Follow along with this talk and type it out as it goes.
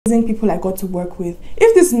amazing people I got to work with.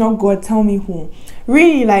 If this is not God, tell me who.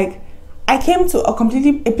 Really, like, I came to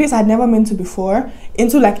a place I'd never been to before,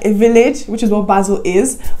 into like a village, which is what Basel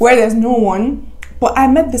is, where there's no one. But I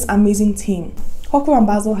met this amazing team. HOFKE Van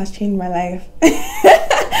Bazel has changed my life.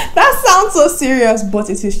 That sounds so serious, but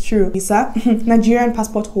it is true. Visa, Nigerian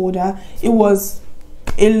passport holder. It was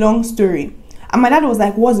a long story. And my dad was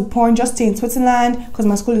like, what's the point? Just stay in Switzerland, because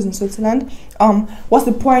my school is in Switzerland. What's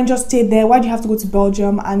the point? Just stay there. Why do you have to go to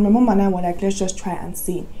Belgium? And my mom and I were like, let's just try and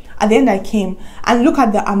see. At the end, I came. And look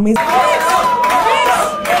at the amazing...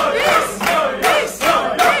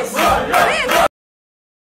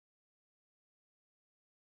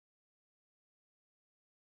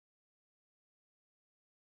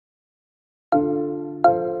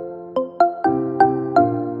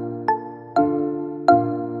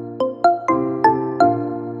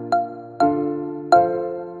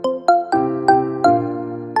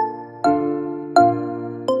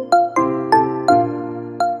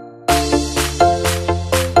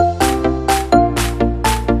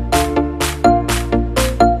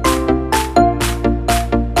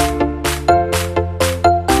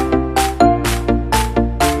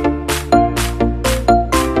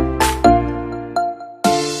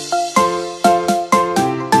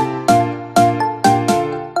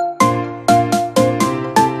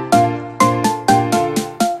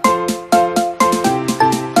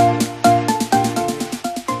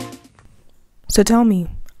 So tell me,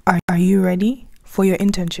 are you ready for your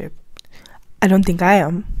internship? I don't think I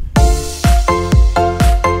am.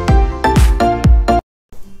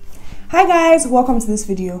 Hi guys, welcome to this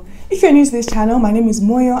video. If you're new to this channel, my name is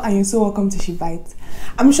Moyo and you're so welcome to She Bites.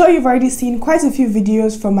 I'm sure you've already seen quite a few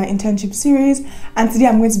videos from my internship series, and today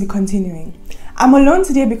I'm going to be continuing. I'm alone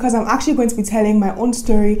today because I'm actually going to be telling my own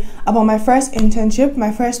story about my first internship,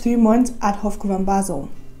 my first 3 months at HOFKE Van Bazel.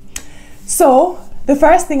 So, the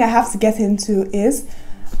first thing I have to get into is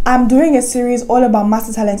I'm doing a series all about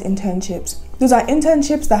Master Talent internships. Those are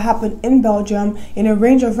internships that happen in Belgium in a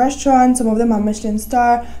range of restaurants. Some of them are Michelin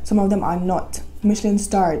star, some of them are not. Michelin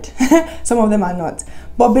starred, some of them are not.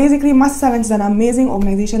 But basically, Master Talent is an amazing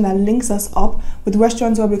organization that links us up with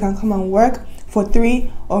restaurants where we can come and work for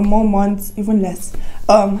 3 or more months, even less,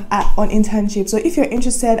 on internship. So if you're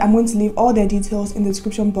interested, I'm going to leave all their details in the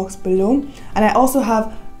description box below. And I also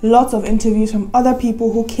have lots of interviews from other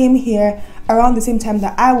people who came here around the same time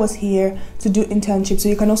that I was here to do internships, so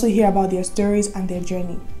you can also hear about their stories and their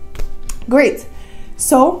journey. Great.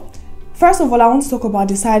 So first of all, I want to talk about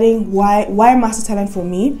deciding why Master Talent for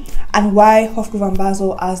me and why HOFKE Van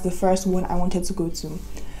Bazel as the first one I wanted to go to.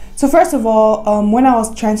 So first of all, when I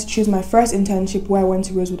was trying to choose my first internship where I went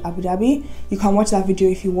to Rosewood, Abu Dhabi, you can watch that video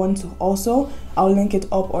if you want to also. I'll link it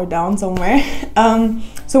up or down somewhere.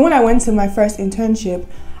 So when I went to my first internship,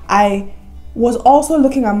 I was also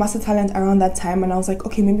looking at Master Talent around that time, and I was like,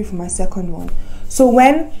 okay, maybe for my second one. So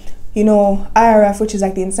when, you know, IRF, which is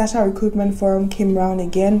like the International Recruitment Forum, came around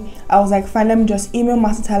again, I was like, fine, let me just email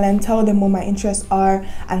Master Talent, tell them what my interests are,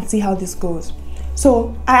 and see how this goes.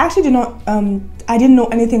 So I actually did not, I didn't know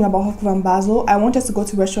anything about HOFKE Van Bazel. I wanted to go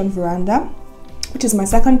to Restaurant Veranda, which is my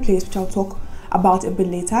second place, which I'll talk about a bit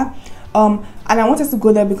later. And I wanted to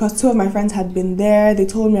go there because 2 of my friends had been there. They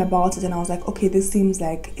told me about it and I was like, okay, this seems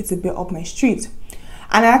like it's a bit up my street.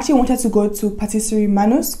 And I actually wanted to go to Patisserie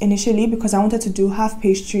Manus initially because I wanted to do half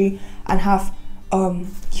pastry and half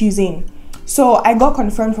cuisine. So I got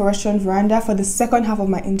confirmed for Restaurant Veranda for the second half of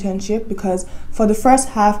my internship because for the first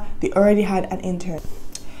half, they already had an intern.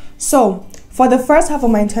 So for the first half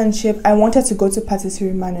of my internship, I wanted to go to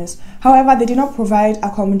Patisserie Manus. However, they did not provide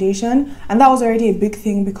accommodation, and that was already a big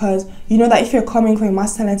thing because you know that if you're coming for a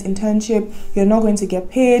Master Talent internship, you're not going to get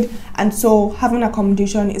paid, and so having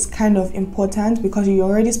accommodation is kind of important because you're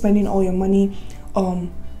already spending all your money,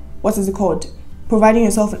 providing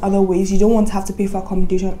yourself in other ways. You don't want to have to pay for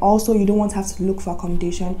accommodation. Also, you don't want to have to look for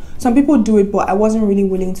accommodation. Some people do it, but I wasn't really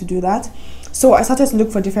willing to do that. So I started to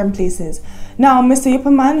look for different places. Now, Mr.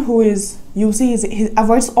 Yipperman, who is, you'll see, I've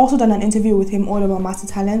also done an interview with him all about Master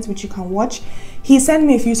Talent, which you can watch. He sent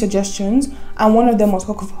me a few suggestions, and one of them was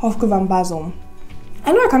HOFKE Van Bazel.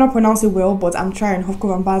 I know I cannot pronounce it well, but I'm trying. HOFKE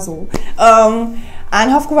Van Bazel.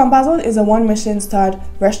 And HOFKE Van Bazel is a 1 Michelin starred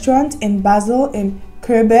restaurant in Basel, in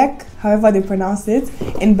Quebec, however they pronounce it,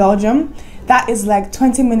 in Belgium. That is like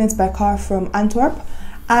 20 minutes by car from Antwerp.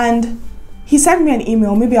 And he sent me an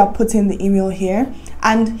email, maybe I'll put in the email here,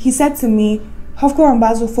 and he said to me, HOFKE Van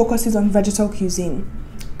Bazel focuses on vegetal cuisine.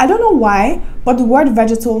 I don't know why, but the word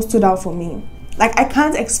vegetal stood out for me. Like, I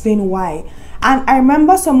can't explain why. And I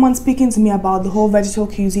remember someone speaking to me about the whole vegetable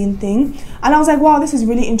cuisine thing, and I was like, wow, this is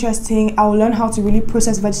really interesting. I will learn how to really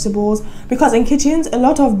process vegetables, because in kitchens a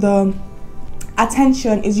lot of the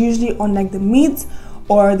attention is usually on like the meat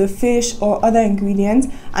or the fish or other ingredients,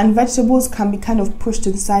 and vegetables can be kind of pushed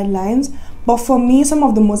to the sidelines. But for me, some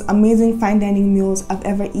of the most amazing fine dining meals I've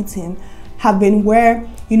ever eaten have been where,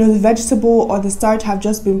 you know, the vegetable or the starch have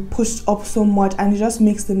just been pushed up so much, and it just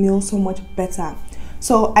makes the meal so much better.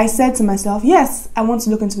 So I said to myself, yes, I want to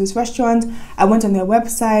look into this restaurant. I went on their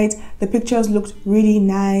website, the pictures looked really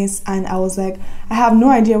nice, and I was like, I have no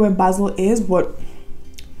idea where Basel is, but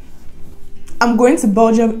I'm going to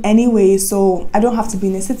Belgium anyway, so I don't have to be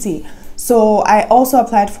in a city. So I also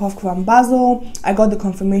applied for HOFKE van Basel. I got the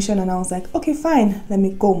confirmation and I was like, okay, fine, let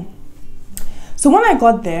me go. So when I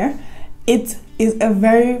got there, it is a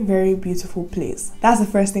very, very beautiful place. That's the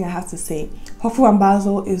first thing I have to say. HOFKE van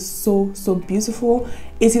Basel is so beautiful.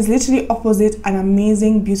 It is literally opposite an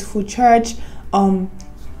amazing, beautiful church.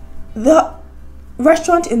 The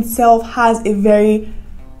restaurant itself has a very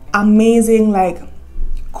amazing like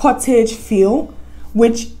cottage feel,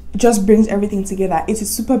 which just brings everything together. It is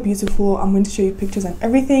super beautiful. I'm going to show you pictures and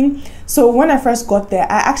everything. So when I first got there,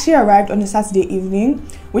 I actually arrived on a Saturday evening,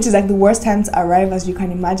 which is like the worst time to arrive, as you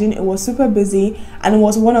can imagine. It was super busy, and it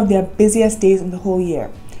was one of their busiest days in the whole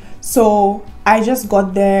year. So I just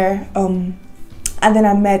got there, and then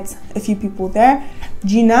I met a few people there.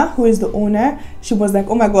 Gina, who is the owner, she was like,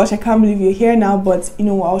 oh my gosh, I can't believe you're here now, but you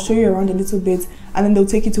know, I'll show you around a little bit, and then they'll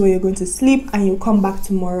take you to where you're going to sleep, and you'll come back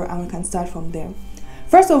tomorrow and we can start from there.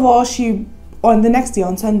 First of all, on the next day,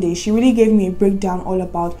 on Sunday, she really gave me a breakdown all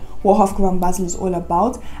about what HOFKE van Basel is all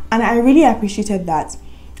about, and I really appreciated that.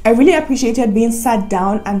 I really appreciated being sat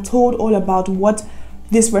down and told all about what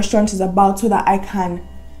this restaurant is about, so that I can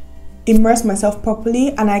immerse myself properly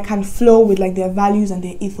and I can flow with like their values and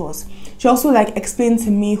their ethos. She also like explained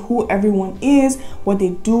to me who everyone is, what they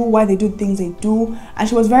do, why they do things they do, and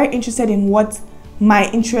she was very interested in what my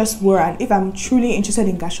interests were and if I'm truly interested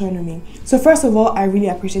in gastronomy. So first of all, I really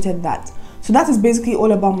appreciated that. So that is basically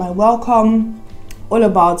all about my welcome, all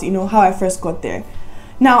about, you know, how I first got there.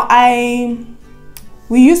 Now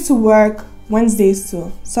we used to work Wednesdays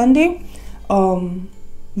to Sunday.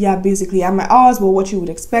 Yeah, basically, and my hours were what you would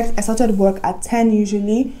expect. I started work at 10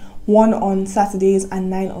 usually, 1 on Saturdays and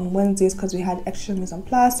 9 on Wednesdays, because we had extra mise en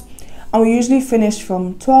place, and we usually finished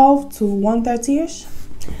from 12 to 1:30ish.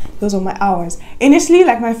 Those were my hours. Initially,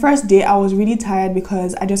 like my first day, I was really tired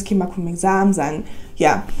because I just came back from exams, and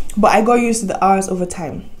yeah, but I got used to the hours over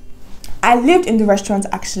time. I lived in the restaurant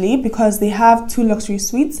actually, because they have 2 luxury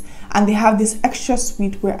suites and they have this extra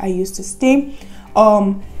suite where I used to stay.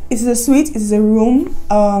 It is a suite, it is a room,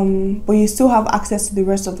 but you still have access to the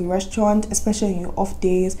rest of the restaurant, especially on your off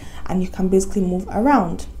days, and you can basically move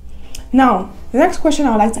around. Now, the next question I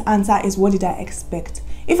would like to answer is, what did I expect?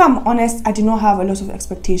 If I'm honest, I did not have a lot of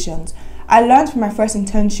expectations. I learned from my first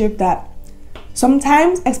internship that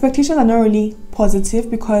sometimes expectations are not really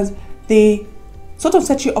positive, because they sort of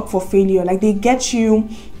set you up for failure. Like, they get you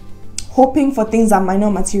hoping for things that might not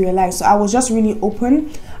materialize. So I was just really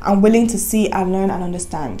open and willing to see and learn and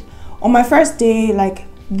understand. On my first day, like,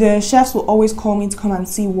 the chefs will always call me to come and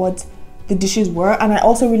see what the dishes were, and I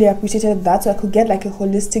also really appreciated that, so I could get like a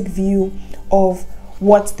holistic view of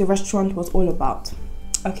what the restaurant was all about.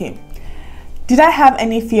 Okay, did I have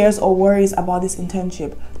any fears or worries about this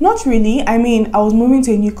internship? Not really. I mean, I was moving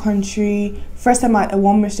to a new country, first time at a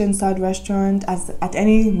 1 Michelin starred restaurant, as at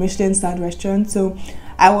any Michelin starred restaurant, so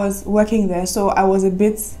I was working there, so I was a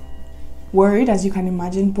bit worried, as you can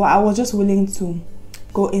imagine, but I was just willing to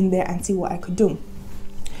go in there and see what I could do.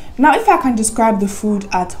 Now, if I can describe the food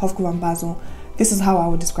at HOFKE van Basel, this is how I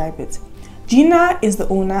would describe it. Gina is the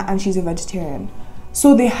owner and she's a vegetarian,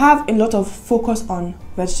 so they have a lot of focus on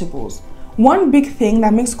vegetables. One big thing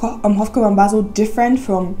that makes HOFKE van Basel different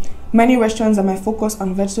from many restaurants that might focus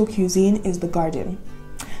on vegetable cuisine is the garden.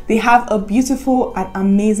 They have a beautiful and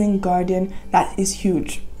amazing garden that is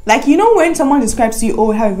huge. Like, you know, when someone describes to you, oh,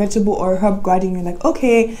 we have a vegetable or a herb garden, you're like,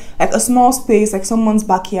 okay, like a small space, like someone's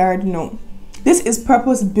backyard. No, this is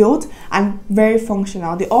purpose built and very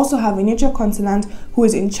functional. They also have a nature consultant who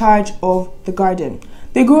is in charge of the garden.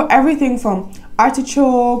 They grow everything from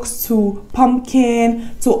artichokes to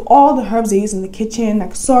pumpkin to all the herbs they use in the kitchen,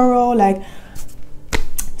 like sorrel, like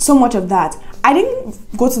so much of that. I didn't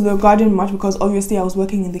go to the garden much because obviously I was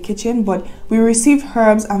working in the kitchen, but we received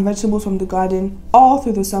herbs and vegetables from the garden all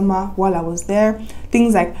through the summer while I was there.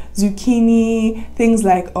 Things like zucchini, things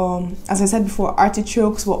like, as I said before,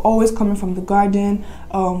 artichokes were always coming from the garden,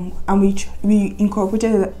 and we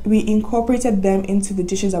incorporated them into the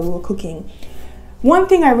dishes that we were cooking. One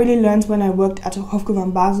thing I really learned when I worked at HOFKE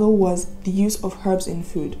van Basel was the use of herbs in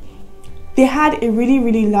food. They had a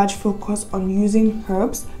really large focus on using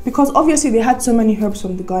herbs because obviously they had so many herbs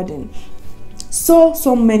from the garden.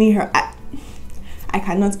 So many herbs. I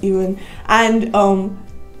cannot even. And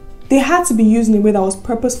they had to be used in a way that was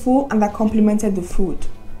purposeful and that complemented the food.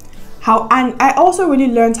 And I also really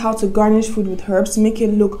learned how to garnish food with herbs to make it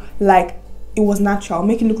look like it was natural,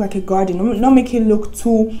 make it look like a garden, not make it look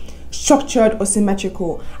too structured or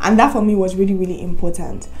symmetrical. And that for me was really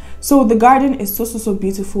important. So the garden is so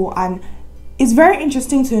beautiful, and it's very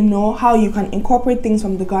interesting to know how you can incorporate things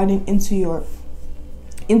from the garden into your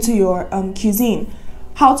cuisine.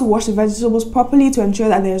 How to wash the vegetables properly to ensure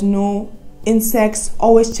that there's no insects,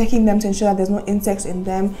 always checking them to ensure that there's no insects in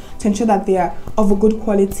them, to ensure that they are of a good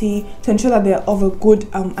quality, to ensure that they're of a good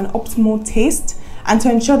an optimal taste, and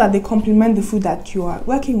to ensure that they complement the food that you are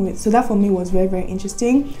working with. So that for me was very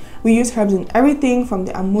interesting. We use herbs in everything from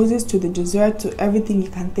the amuse to the dessert to everything you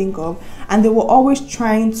can think of, and they were always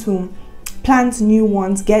trying to plant new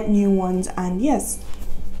ones, get new ones. And yes,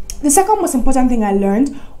 the second most important thing I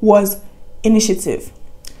learned was initiative.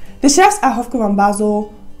 The chefs at HOFKE van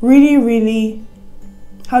Basel really,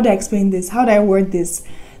 how do I explain this? How do I word this?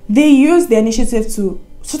 They use the initiative to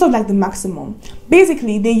sort of like the maximum.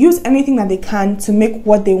 Basically, they use anything that they can to make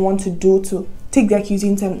what they want to do to take their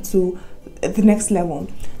cuisine to the next level.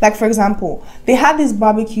 Like for example, they had these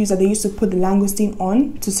barbecues that they used to put the langoustine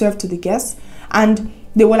on to serve to the guests, and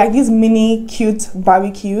they were like these mini cute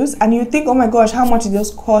barbecues, and you think, oh my gosh, how much did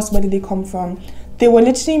those cost? Where did they come from? They were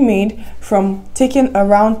literally made from taking a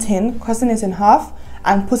round tin, cutting it in half,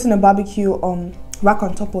 and putting a barbecue rack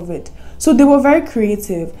on top of it. So they were very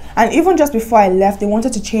creative. And even just before I left, they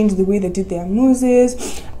wanted to change the way they did their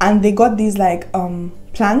mousses, and they got these like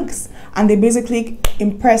planks, and they basically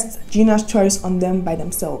impressed Gina's choice on them by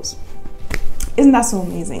themselves. Isn't that so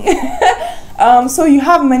amazing? So you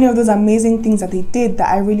have many of those amazing things that they did that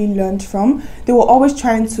I really learned from. They were always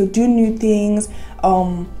trying to do new things,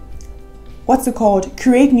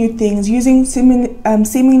 create new things using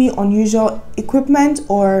seemingly unusual equipment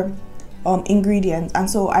or ingredients. And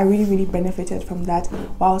so I really benefited from that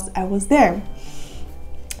whilst I was there.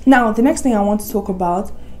 Now the next thing I want to talk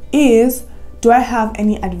about is, do I have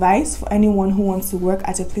any advice for anyone who wants to work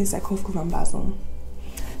at a place like HOFKE van Basel?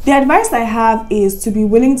 The advice I have is to be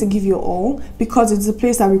willing to give your all, because it's a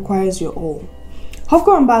place that requires your all. HOFKE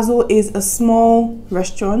van Basel is a small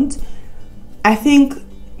restaurant. I think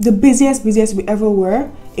the busiest we ever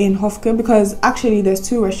were in HOFKE, because actually there's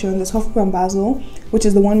two restaurants. There's HOFKE van Basel, which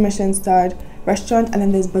is the one Michelin starred restaurant, and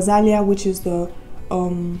then there's Basalia, which is the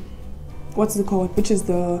which is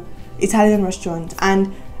the Italian restaurant.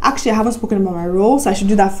 And actually I haven't spoken about my role, so I should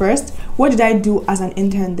do that first. What did I do as an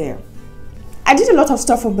intern there? I did a lot of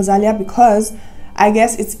stuff for Basalia because I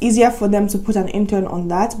guess it's easier for them to put an intern on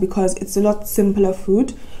that because it's a lot simpler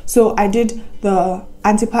food. So I did the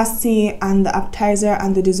antipasti and the appetizer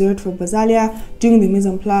and the dessert for Basalia, doing the mise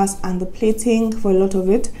en place and the plating for a lot of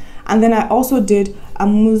it. And then I also did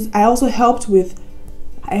I also helped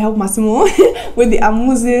Massimo with the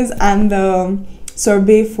amuses and the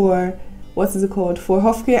sorbet for for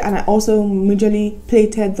HOFKE, and I also majorly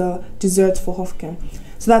plated the desserts for HOFKE.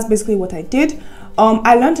 So that's basically what I did.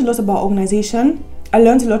 I learned a lot about organization. I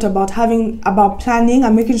learned a lot about planning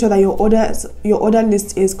and making sure that your order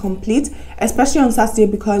list is complete, especially on Saturday,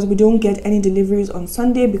 because we don't get any deliveries on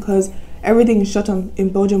Sunday because everything is shut in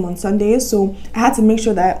Belgium on Sundays. So I had to make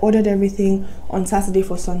sure that I ordered everything on Saturday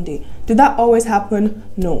for Sunday. Did that always happen?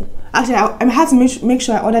 No. Actually, I had to make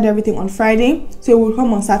sure I ordered everything on Friday so it would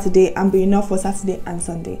come on Saturday and be enough for Saturday and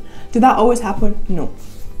Sunday. Did that always happen? No.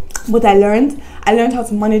 But I learned how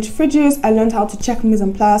to manage fridges, I learned how to check mise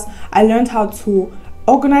en place, I learned how to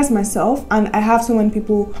organize myself, and I have so many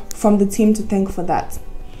people from the team to thank for that.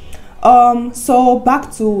 So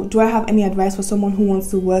back to, do I have any advice for someone who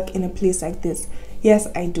wants to work in a place like this? Yes,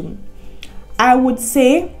 I do. I would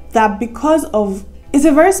say that because it's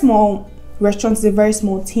a very small restaurant, it's a very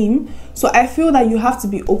small team, so I feel that you have to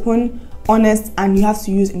be open, honest, and you have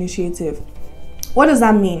to use initiative. What does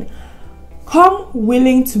that mean? Come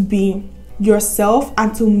willing to be yourself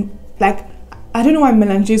and to, like, I don't know why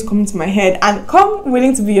melange is coming to my head, and come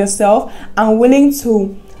willing to be yourself and willing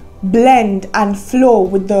to blend and flow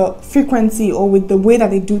with the frequency or with the way that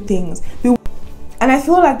they do things. And I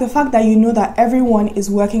feel like the fact that you know that everyone is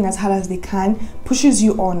working as hard as they can pushes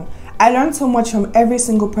you on. I learned so much from every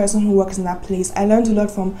single person who works in that place. I learned a lot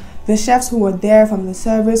from the chefs who were there, from the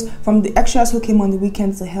servers, from the extras who came on the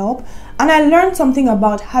weekends to help. And I learned something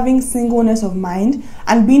about having singleness of mind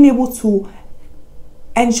and being able to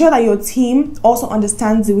ensure that your team also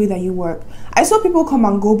understands the way that you work. I saw people come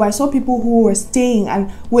and go, but I saw people who were staying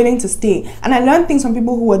and willing to stay. And I learned things from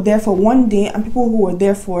people who were there for one day and people who were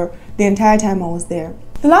there for the entire time I was there.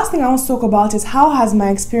 The last thing I want to talk about is how has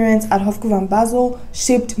my experience at HOFKE van Bazel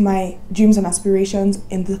shaped my dreams and aspirations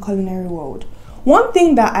in the culinary world. One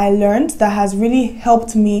thing that I learned that has really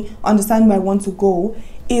helped me understand where I want to go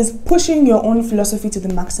is pushing your own philosophy to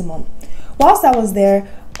the maximum. Whilst I was there,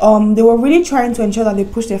 they were really trying to ensure that they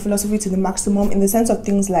push their philosophy to the maximum in the sense of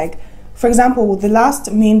things like, for example, the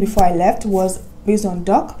last main before I left was based on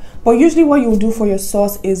duck, but usually what you do for your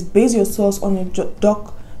sauce is base your sauce on a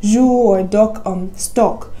duck jus or duck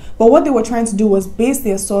stock. But what they were trying to do was base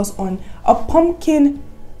their sauce on a pumpkin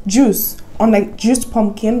juice, on like juiced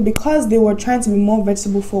pumpkin, because they were trying to be more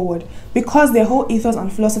vegetable forward. Because their whole ethos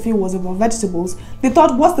and philosophy was about vegetables, they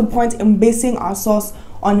thought, what's the point in basing our sauce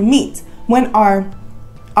on meat when our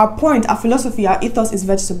point, our philosophy, our ethos is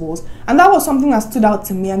vegetables? And that was something that stood out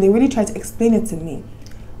to me, and they really tried to explain it to me.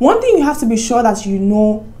 One thing you have to be sure that you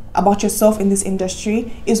know about yourself in this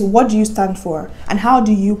industry is, what do you stand for and how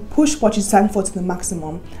do you push what you stand for to the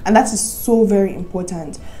maximum? And that is so very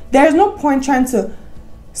important. There is no point trying to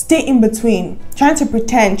stay in between, trying to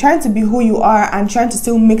pretend, trying to be who you are and trying to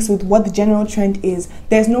still mix with what the general trend is.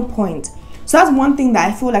 There's no point. So that's one thing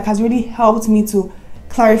that I feel like has really helped me to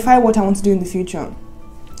clarify what I want to do in the future.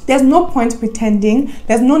 There's no point pretending.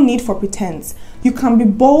 There's no need for pretense. You can be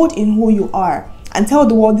bold in who you are and tell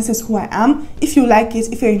the world, this is who I am. If you like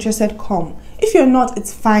it, if you're interested, come. If you're not,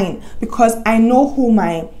 it's fine, because I know who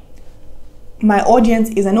my audience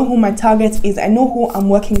is, I know who my target is, I know who I'm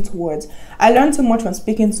working towards. I learned so much from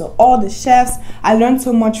speaking to all the chefs. I learned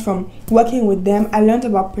so much from working with them. I learned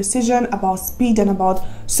about precision, about speed, and about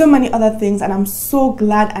so many other things, and I'm so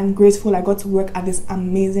glad and grateful I got to work at this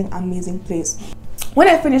amazing place. When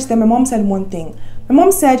I finished there, my mom said one thing. My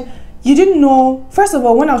mom said, you didn't know, first of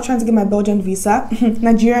all, when I was trying to get my Belgian visa,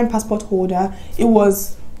 Nigerian passport holder, it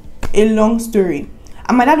was a long story.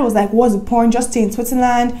 And my dad was like, what's the point? Just stay in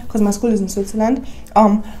Switzerland, because my school is in Switzerland.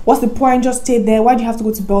 What's the point? Just stay there. Why do you have to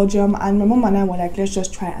go to Belgium? And my mom and I were like, let's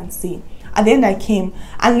just try and see. At the end, I came,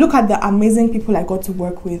 and look at the amazing people I got to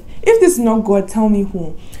work with. If this is not God, tell me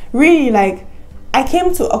who. Really, like, I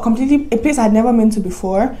came to a place I had never been to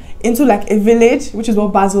before, into like a village, which is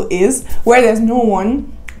what Basel is, where there's no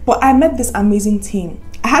one. But I met this amazing team.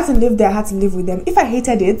 I had to live there, I had to live with them. If I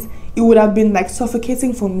hated it, it would have been like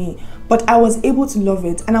suffocating for me. But I was able to love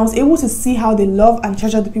it, and I was able to see how they love and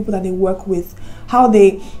treasure the people that they work with, how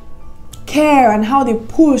they care and how they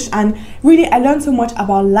push. And really, I learned so much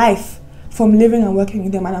about life from living and working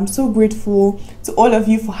with them, and I'm so grateful to all of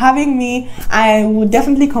you for having me. I will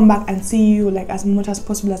definitely come back and see you like as much as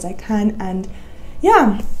possible as I can. And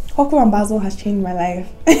yeah, HOFKE van Bazel has changed my life.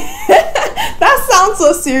 That sounds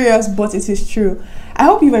so serious, but it is true. I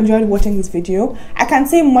hope you've enjoyed watching this video. I can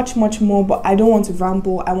say much more, but I don't want to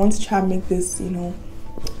ramble. I want to try and make this, you know,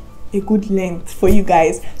 a good length for you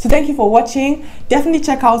guys. So thank you for watching. Definitely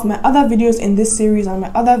check out my other videos in this series and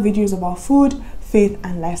my other videos about food, faith,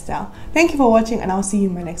 and lifestyle. Thank you for watching, and I'll see you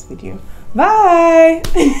in my next video. Bye.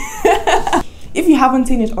 If you haven't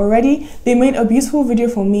seen it already, they made a beautiful video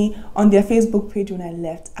for me on their Facebook page when I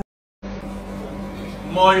left.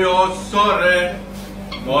 Moyosore,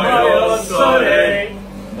 Moyosore,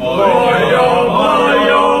 Moyosore, Moyosore,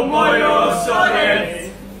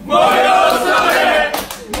 Moyosore,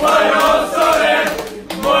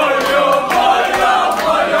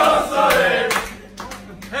 Moyosore.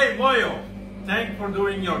 Hey Moyo, thanks for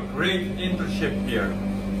doing your great internship here.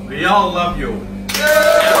 We all love you.